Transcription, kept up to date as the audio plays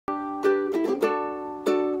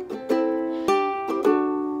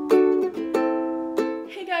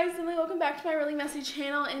back to my really messy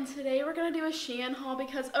channel, and today we're gonna do a Shein haul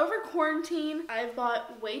because over quarantine I've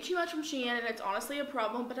bought way too much from Shein and it's honestly a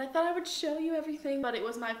problem, but I thought I would show you everything. But it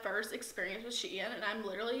was my first experience with Shein and I'm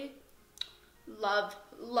literally love.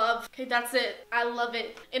 Okay, that's it. I love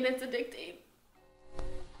it and it's addicting.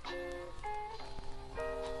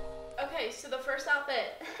 Okay, so the first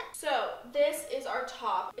outfit. So this is our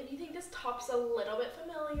top. If you think this top's a little bit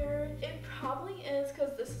familiar, it probably is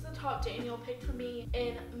because this is the top Daniel picked for me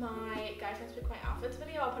in my Guy Friends Pick My Outfits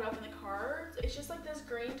video. I'll put it up in the cards. It's just like this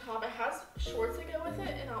green top. It has shorts that go with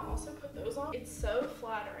it and I'll also put those on. It's so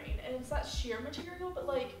flattering and it's that sheer material, but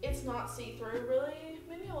like it's not see-through really.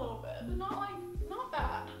 Maybe a little bit, but not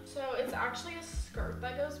bad. So it's actually a skirt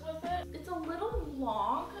that goes with it. It's a little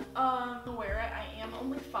long to wear it. I am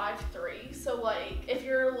only 5'3", so like if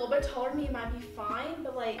you're a little bit taller than me it might be fine,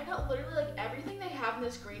 but like I got literally like everything they have in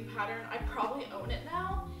this green pattern. I probably own it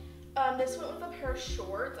now. This went with a pair of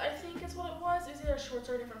shorts, I think is what it was. It was either shorts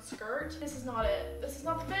or a different skirt. This is not it. This is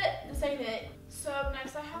not the fit. This ain't it. So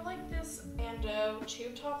next I have like this Ando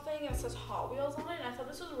tube top thing and it says Hot Wheels on it, and I thought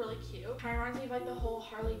this was really cute. Kind of reminds me of like the whole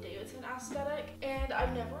Harley Davidson aesthetic, and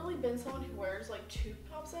I've never really been someone who wears like tube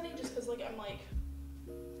tops any, just because like I'm like,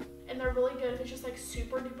 and they're really good if it's just like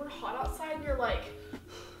super duper hot outside and you're like,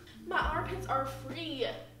 my armpits are free.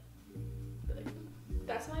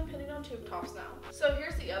 That's my opinion on tube tops now. So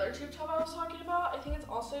here's the other tube top I was talking about. I think it's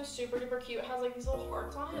also super duper cute. It has like these little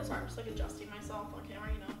hearts on it. Sorry, I'm just like adjusting myself on camera,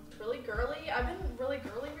 you know. It's really girly. I've been really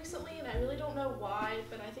girly recently and I really don't know why,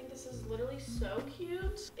 but I think this is literally so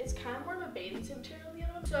cute. It's kind of more of a bathing suit material than the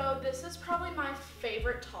other one. So this is probably my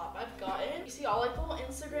favorite top I've gotten. You see all like the little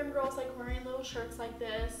Instagram girls like wearing little shirts like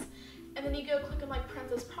this. And then you go click on like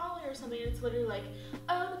Princess Polly or something and it's literally like,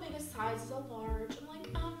 oh, the biggest size is a large. I'm like,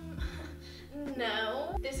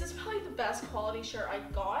 no. This is probably the best quality shirt I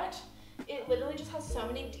got. It literally just has so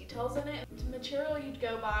many details in it. The material you'd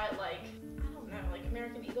go buy like, I don't know, like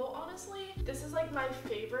American Eagle, honestly. This is like my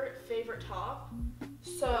favorite top.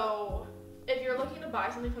 So if you're looking to buy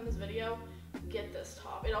something from this video, get this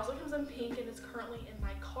top. It also comes in pink and it's currently in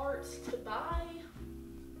my cart to buy.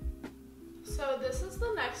 So this is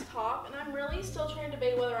the next top, and I'm really still trying to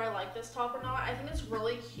debate whether I like this top or not. I think it's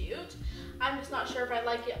really cute. I'm just not sure if I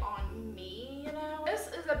like it on me, you know? This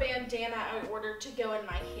is a bandana I ordered to go in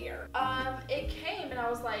my hair. It came and I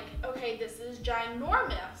was like, okay, this is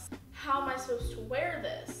ginormous. How am I supposed to wear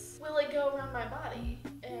this? Will it go around my body?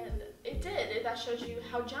 And it did. That shows you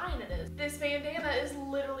how giant it is. This bandana is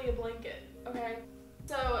literally a blanket, okay?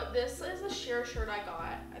 So this is a sheer shirt I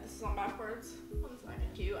got. This is on backwards. 1 second.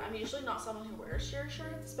 Cute. I'm usually not someone who wears sheer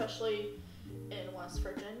shirts, especially in West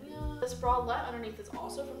Virginia. This bralette underneath is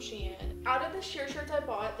also from Shein. Out of the sheer shirts I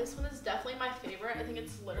bought, this one is definitely my favorite. I think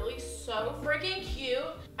it's literally so freaking cute.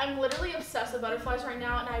 I'm literally obsessed with butterflies right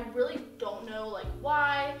now, and I really don't know like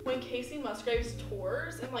why. When Casey Musgraves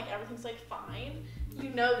tours and like everything's like fine, you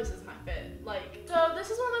know this is my fit. Like, so this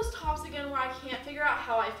is one of those tops again where I can't figure out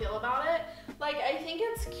how I feel about it. Like, I think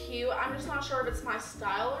it's cute. I'm just not sure if it's my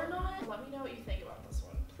style or not. Let me know what you think about this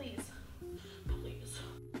one, please. Please.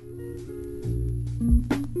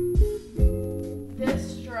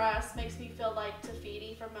 This dress makes me feel like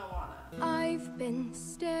Tafiti from Moana. I've been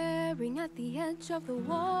staring at the edge of the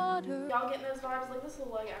water. Y'all getting those vibes? Like, this is a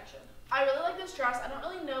leg action. I really like this dress. I don't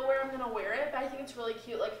really know where I'm gonna wear it, but I think it's really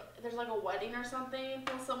cute. Like, there's like a wedding or something.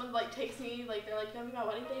 When someone like takes me, like they're like, you want to be my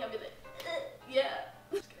wedding day? I'll be like, yeah.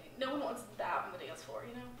 Just kidding. No one wants that on the dance floor,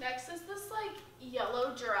 you know? Next is this like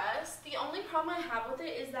yellow dress. The only problem I have with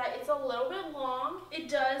it is that it's a little bit long. It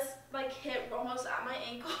does like hit almost at my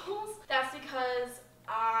ankles. That's because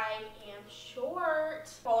I am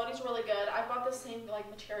short. Quality's really good. I bought the same like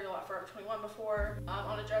material at Forever 21 before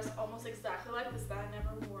on a dress almost exactly like this that I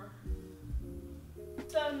never wore.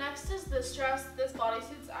 So next is this dress. This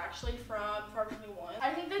bodysuit's actually from Forever 21.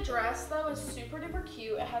 I think the dress though is super duper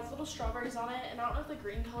cute. It has little strawberries on it, and I don't know if the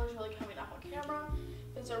green color is really coming up on camera.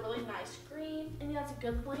 It's a really nice green, and yeah, it's a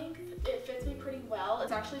good length. It fits me pretty well.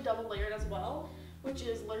 It's actually double layered as well, which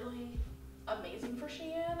is literally amazing for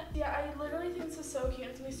Shein. Yeah, I literally think this is so cute.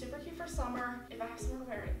 It's gonna be super cute for summer if I have someone to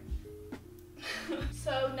wear it.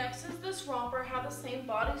 So next is this romper. I have the same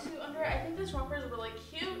bodysuit under it. I think this romper is really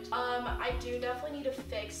cute. I do definitely need to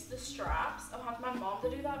fix the straps. I'll have my mom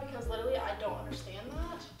to do that because literally I don't understand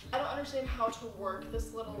that. I don't understand how to work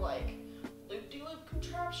this little like loop-de-loop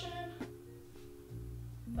contraption.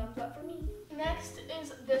 Thumbs up for me. Next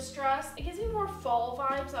is this dress. It gives me more fall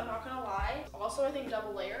vibes, I'm not gonna lie. Also, I think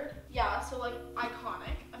double layered. Yeah, so like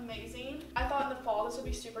iconic, amazing. I thought in the fall this would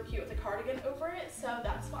be super cute with a cardigan over it, so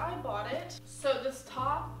that's why I bought it. So this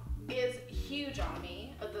top is huge on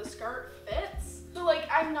me, but the skirt fits. So like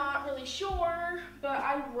I I'm not really sure, but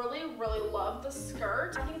I really love the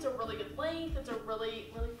skirt. I think it's a really good length. It's a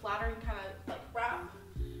really flattering kind of like wrap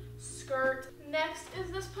skirt. Next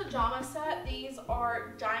is this pajama set. These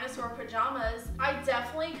are dinosaur pajamas. I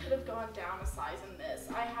definitely could have gone down a size in this.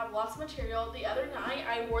 I have lots of material. The other night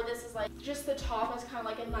I wore this as like just the top as kind of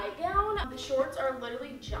like a nightgown. The shorts are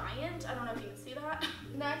literally giant. I don't know if you can see that.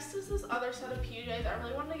 Next is this other set of PJs. I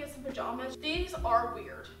really wanted to get some pajamas. These are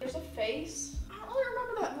weird. There's a face. I don't really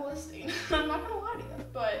remember that in the listing. I'm not gonna lie to you,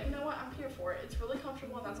 but you know what? I'm here for it. It's really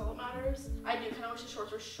comfortable and that's all that matters. I do kind of wish the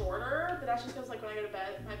shorts were shorter, but that's just because like when I go to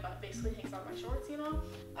bed, my butt basically hangs out of my shorts, you know?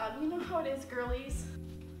 You know how it is, girlies.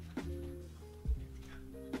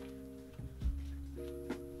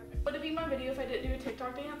 Would it be my video if I didn't do a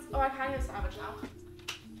TikTok dance? Oh, I kind of savage now.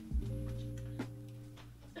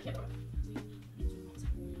 I can't do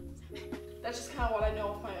it. That's just kind of what I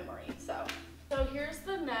know of my memory, so here's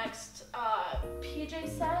the next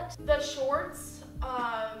PJ set. The shorts,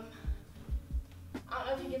 I don't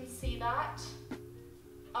know if you can see that.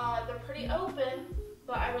 They're pretty open,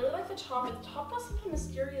 but I really like the top. The top got some kind of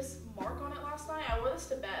mysterious mark on it last night. I wore this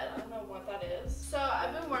to bed. I don't know what that is. So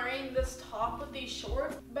I've been wearing this top with these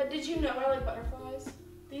shorts, but did you know I like butterflies?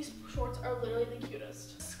 These shorts are literally the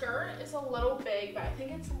cutest. Skirt is a little big, but I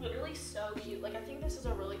think it's literally so cute. Like I think this is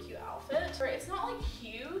a really cute outfit. It's not like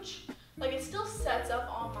huge. Like it still sets up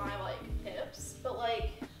on my like hips, but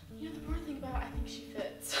like, you know, the more I think about it, I think she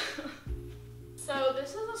fits. So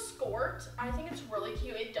this is a skirt. I think it's really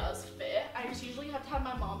cute. It does fit. I just usually have to have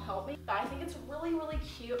my mom help me, but I think it's really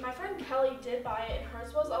cute. My friend Kelly did buy it and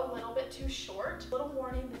hers was a little bit too short. Little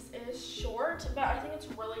warning, this is short, but I think it's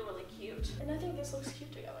really cute. And I think this looks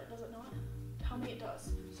cute together, does it not? Tell me it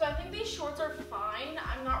does. So I think these shorts are fine.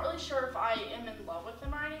 I'm not really sure if I am in love with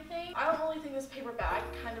them or anything. I don't really think this paper bag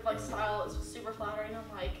kind of like style is super flattering on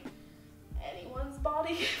like anyone's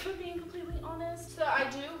body, if I'm being completely honest. So I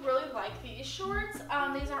do really like these shorts.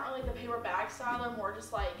 These aren't really the paper bag style. They're more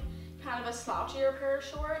just like kind of a slouchier pair of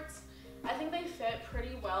shorts. I think they fit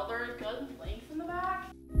pretty well. They're a good length in the back.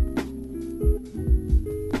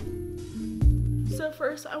 So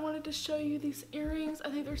first I wanted to show you these earrings. I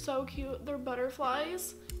think they're so cute. They're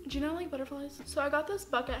butterflies. Do you know I like butterflies? So I got this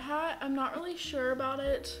bucket hat. I'm not really sure about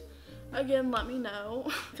it. Again, let me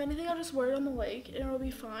know. If anything, I'll just wear it on the lake and it'll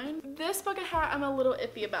be fine. This bucket hat I'm a little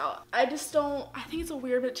iffy about. I think it's a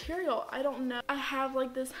weird material. I don't know. I have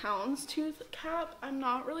like this houndstooth cap. I'm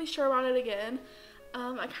not really sure about it again.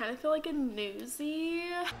 I kind of feel like a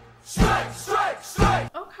newsie. Strike!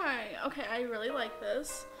 Okay, I really like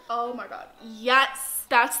this. Oh my god, yes!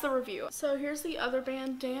 That's the review. So here's the other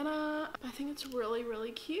bandana. I think it's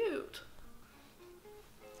really cute.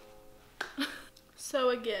 So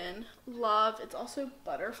again, love. It's also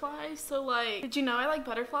butterflies. So like, did you know I like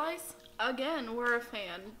butterflies? Again, we're a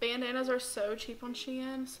fan. Bandanas are so cheap on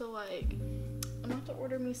Shein. So like, I'm gonna have to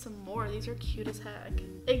order me some more. These are cute as heck.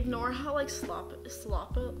 Ignore how like sloppily,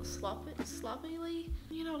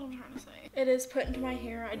 you know what I'm trying to say. It is put into my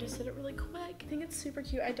hair. I just did it really quick. I think it's super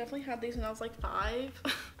cute. I definitely had these when I was like 5.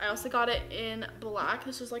 I also got it in black.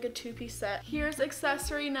 This was like a 2-piece set. Here's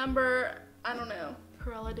accessory number, I don't know,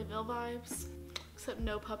 Cruella de Vil vibes. Except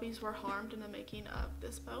no puppies were harmed in the making of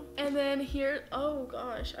this bow. And then here, oh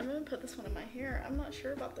gosh, I'm gonna put this one in my hair. I'm not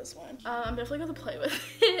sure about this one. I'm definitely gonna play with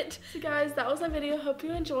it. So guys, that was my video. Hope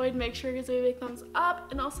you enjoyed. Make sure you give a big thumbs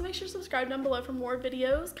up and also make sure to subscribe down below for more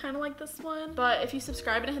videos, kind of like this one. But if you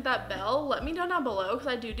subscribe and hit that bell, let me know down below because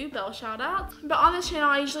I do bell shout outs. But on this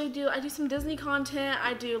channel, I do some Disney content.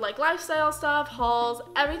 I do like lifestyle stuff, hauls,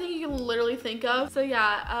 everything you can literally think of. So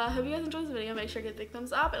yeah, hope you guys enjoyed the video. Make sure to give a big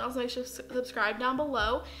thumbs up and also make sure to subscribe down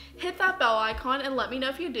below. Hit that bell icon and let me know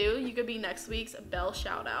if you do. You could be next week's bell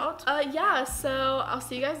shout out. Yeah, so I'll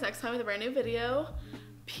see you guys next time with a brand new video.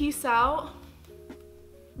 Peace out.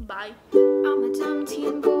 Bye. I'm a dumb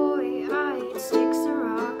teen boy. I eat sticks and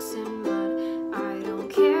rocks and